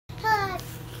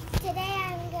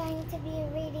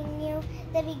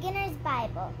The Beginner's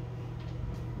Bible.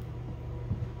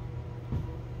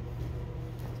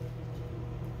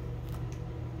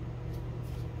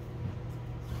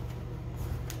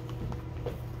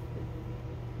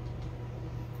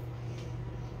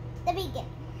 The beginning.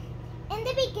 In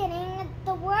the beginning,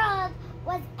 the world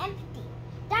was empty.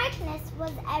 Darkness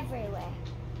was everywhere,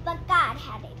 but God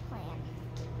had a plan.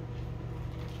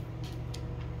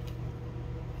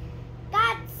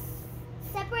 God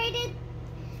separated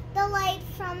the light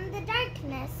from the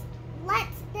darkness. Let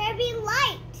there be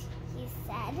light, he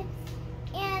said,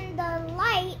 and the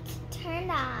light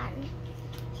turned on.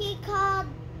 He called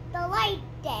the light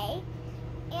day,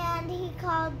 and he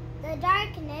called the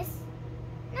darkness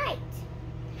night.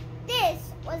 This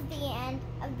was the end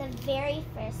of the very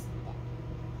first day.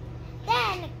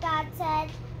 Then God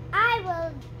said, I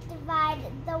will divide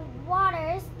the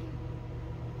waters.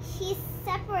 He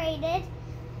separated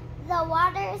the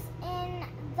waters in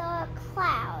the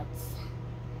clouds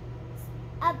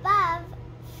above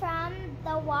from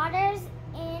the waters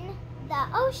in the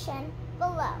ocean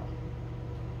below.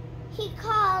 He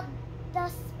called the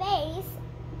space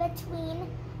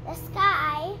between the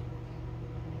sky.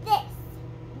 This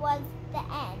was the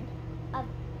end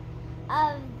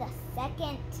of the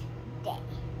second day.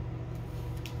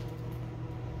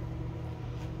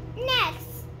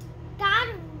 Next, God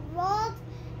rolled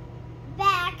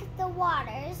back the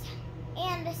waters,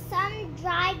 and some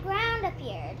dry ground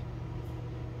appeared.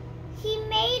 He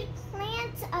made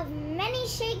plants of many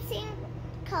shapes and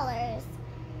colors.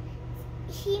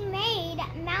 He made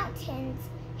mountains,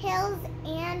 hills,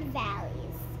 and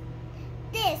valleys.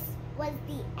 This was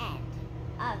the end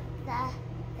of the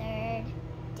third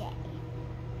day.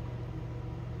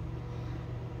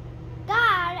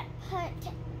 God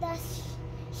put the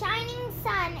shining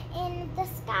sun in the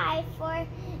sky for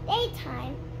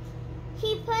daytime.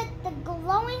 He put the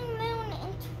glowing moon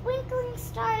and twinkling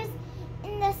stars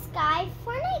in the sky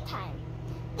for nighttime.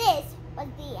 This was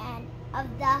the end of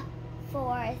the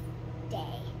fourth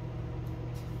day.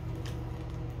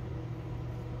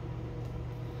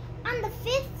 On the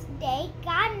fifth day,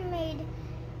 God made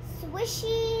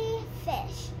swishy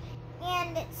fish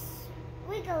and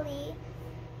squiggly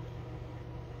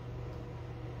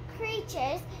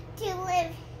creatures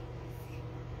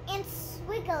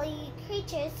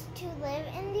to live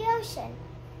in the ocean.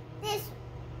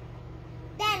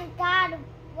 Then God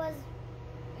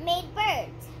made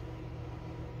birds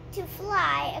to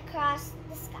fly across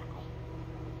the sky.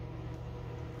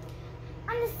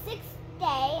 On the sixth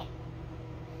day,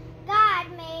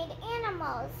 God made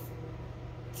animals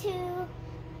to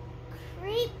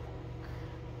creep,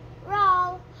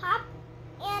 crawl, hop,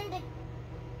 and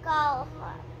gallop.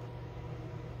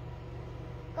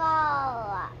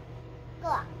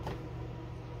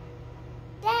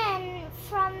 Then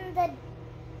from the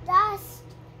dust,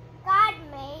 God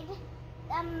made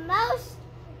the most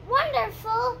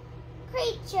wonderful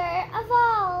creature of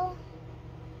all,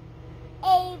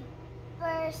 a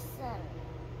person.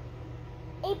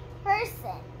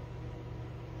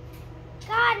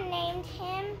 God named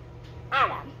him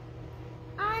Adam.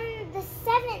 On the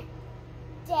seventh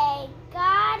day,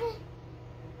 God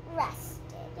rested.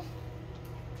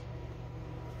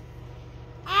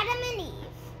 Adam and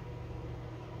Eve.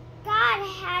 God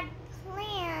had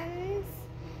planned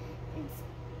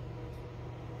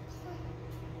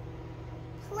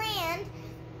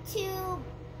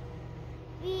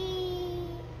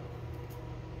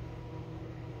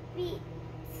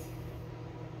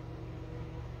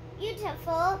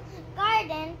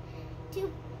to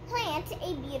plant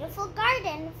a beautiful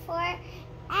garden for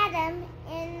Adam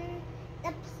in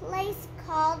the place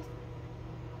called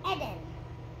Eden.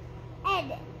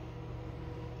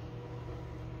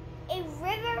 A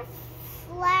river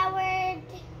flowered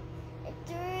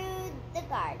through the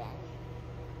garden.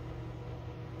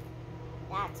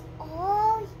 That's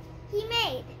all he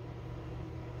made.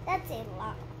 That's a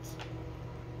lot.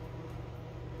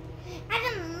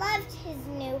 Adam loved his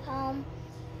new home.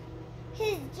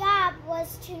 His job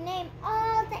was to name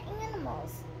all the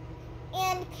animals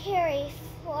and care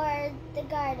for the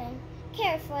garden.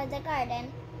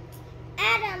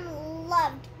 Adam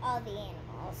loved all the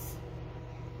animals,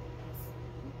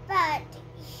 but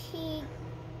he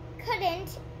could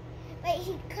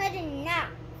not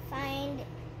find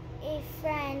a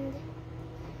friend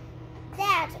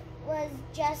that was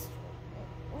just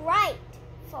right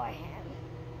for him.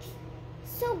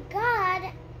 So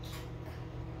God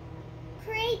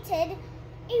created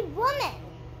a woman.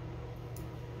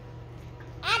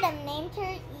 Adam named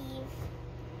her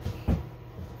Eve.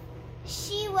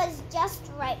 She was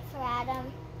just right for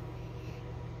Adam.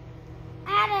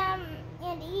 Adam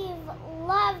and Eve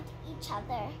loved each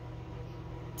other.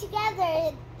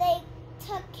 Together, they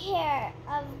took care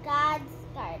of God's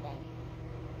garden.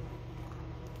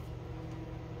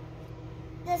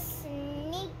 The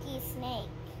sneaky snake.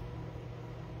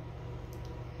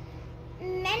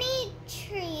 Many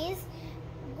trees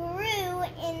grew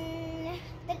in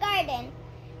the garden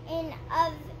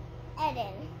of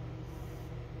Eden.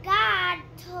 God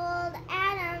told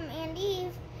Adam and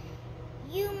Eve,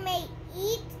 "You may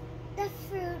eat the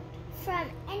fruit from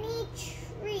any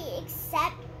tree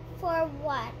except for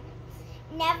one.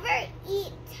 Never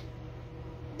eat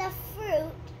the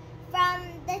fruit from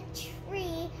the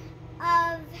tree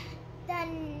of the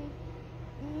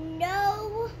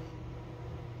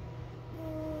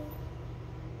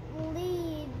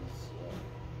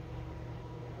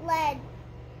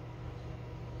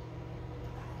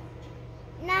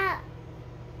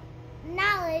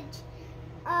knowledge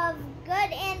of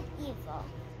good and evil."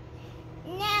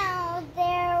 Now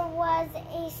there was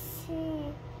a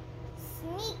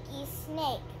sneaky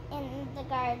snake in the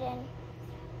garden.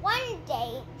 One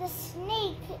day the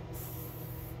snake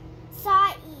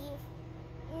saw Eve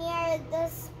near the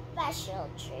special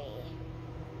tree.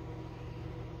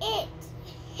 It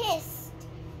hissed,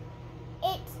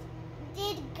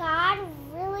 "Did God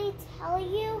really tell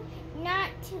you not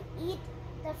to eat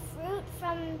the fruit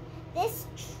from this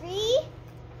tree?"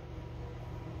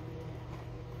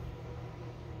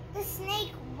 The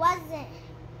snake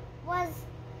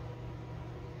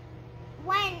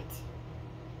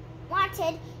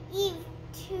wanted Eve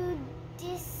to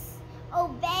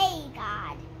disobey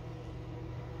God.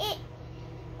 It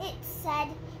said,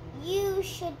 "You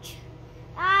should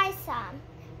try some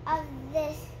of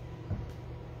this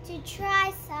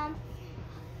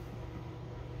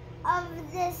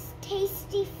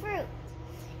tasty fruit.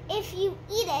 If you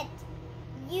eat it,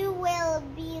 you will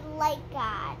be like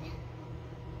God.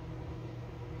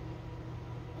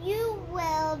 You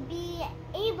will be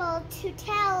able to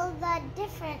tell the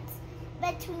difference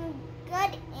between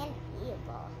good and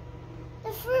evil."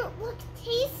 The fruit looked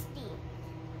tasty.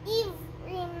 Eve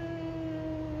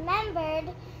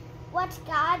remembered what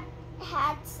God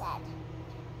had said,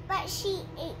 but she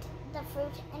ate the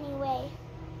fruit anyway.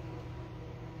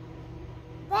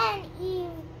 Then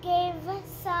Eve gave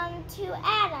some to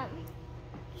Adam.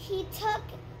 He took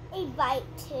a bite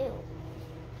too.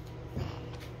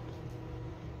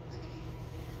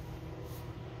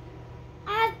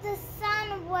 As the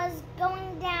sun was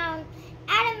going down,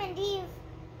 Adam and Eve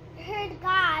heard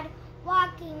God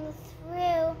walking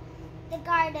through the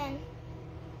garden.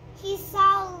 He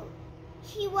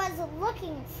was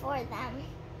looking for them.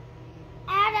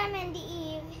 Adam and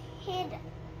Eve hid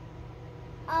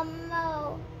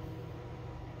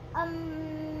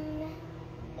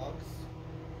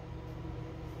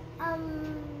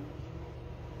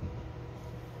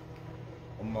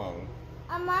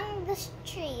among the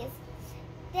trees.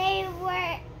 They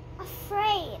were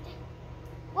afraid.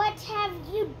 "What have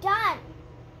you done?"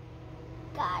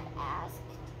 God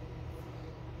asked.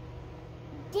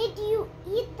 "Did you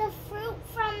eat the fruit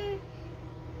from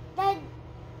the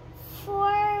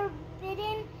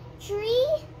forbidden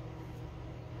tree?"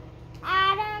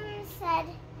 Adam said,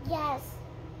 "Yes,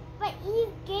 but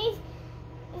Eve gave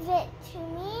it to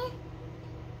me."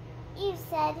 Eve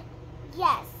said,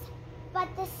 "Yes, but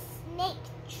the snake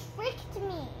tricked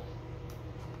me."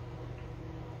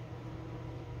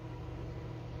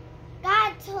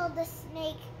 God told the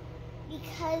snake,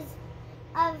 "Because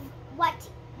of what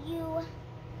you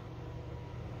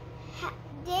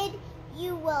did,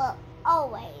 you will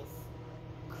always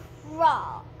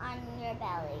crawl on your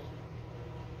belly."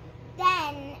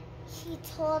 Then he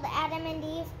told Adam and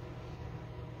Eve,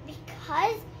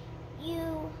 "Because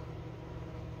you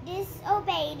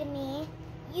disobeyed me,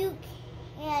 you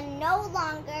can no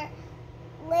longer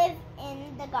live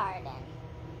in the garden."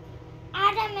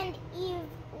 Adam and Eve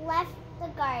left the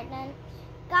garden.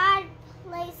 God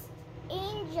placed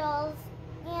angels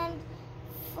and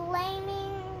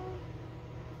flaming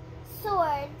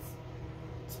swords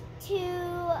to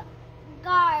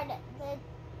guard the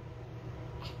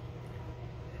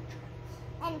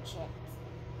entrance.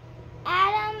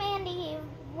 Adam and Eve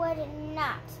would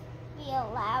not be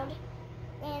allowed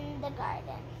in the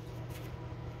garden.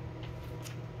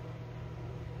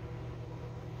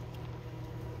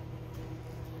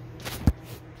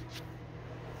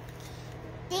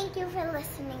 Thank you for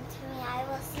listening to me. I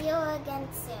will see you again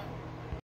soon.